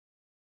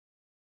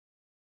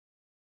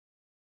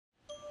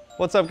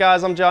What's up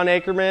guys, I'm John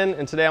Akerman,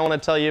 and today I want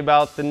to tell you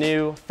about the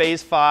new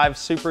Phase 5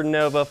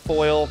 Supernova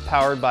foil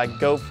powered by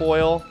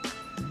GoFoil.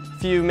 A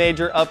few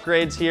major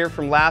upgrades here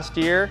from last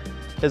year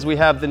is we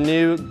have the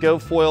new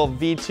GoFoil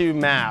V2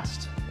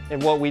 mast.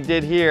 And what we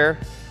did here,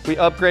 we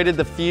upgraded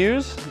the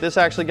fuse. This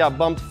actually got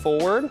bumped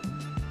forward.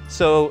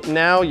 So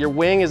now your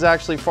wing is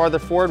actually farther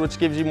forward, which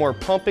gives you more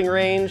pumping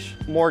range,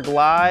 more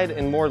glide,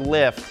 and more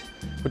lift,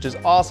 which is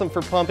awesome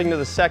for pumping to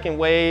the second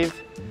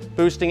wave,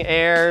 boosting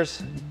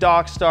airs,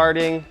 dock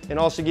starting, and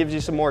also gives you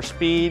some more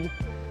speed.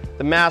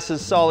 The mast is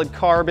solid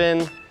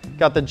carbon,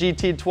 got the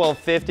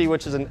GT1250,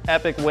 which is an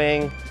epic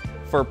wing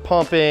for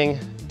pumping,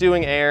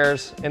 doing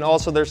airs, and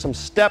also there's some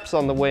steps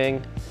on the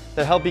wing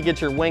that help you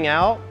get your wing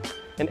out,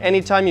 and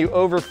anytime you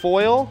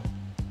overfoil,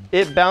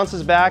 it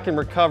bounces back and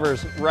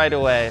recovers right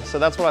away. So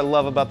that's what I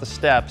love about the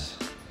steps.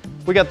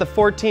 We got the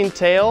 14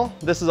 tail.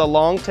 This is a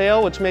long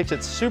tail, which makes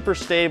it super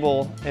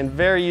stable and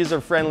very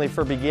user-friendly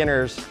for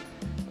beginners.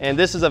 And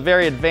this is a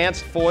very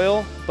advanced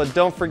foil, but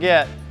don't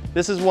forget,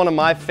 this is one of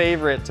my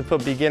favorite to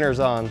put beginners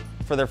on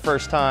for their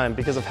first time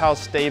because of how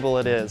stable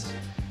it is.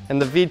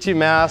 And the V2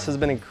 mast has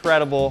been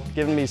incredible,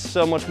 giving me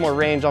so much more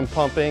range on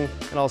pumping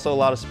and also a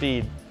lot of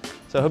speed.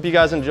 So I hope you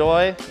guys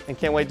enjoy and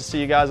can't wait to see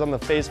you guys on the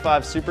Phase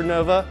 5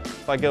 Supernova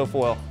by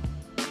GoFoil.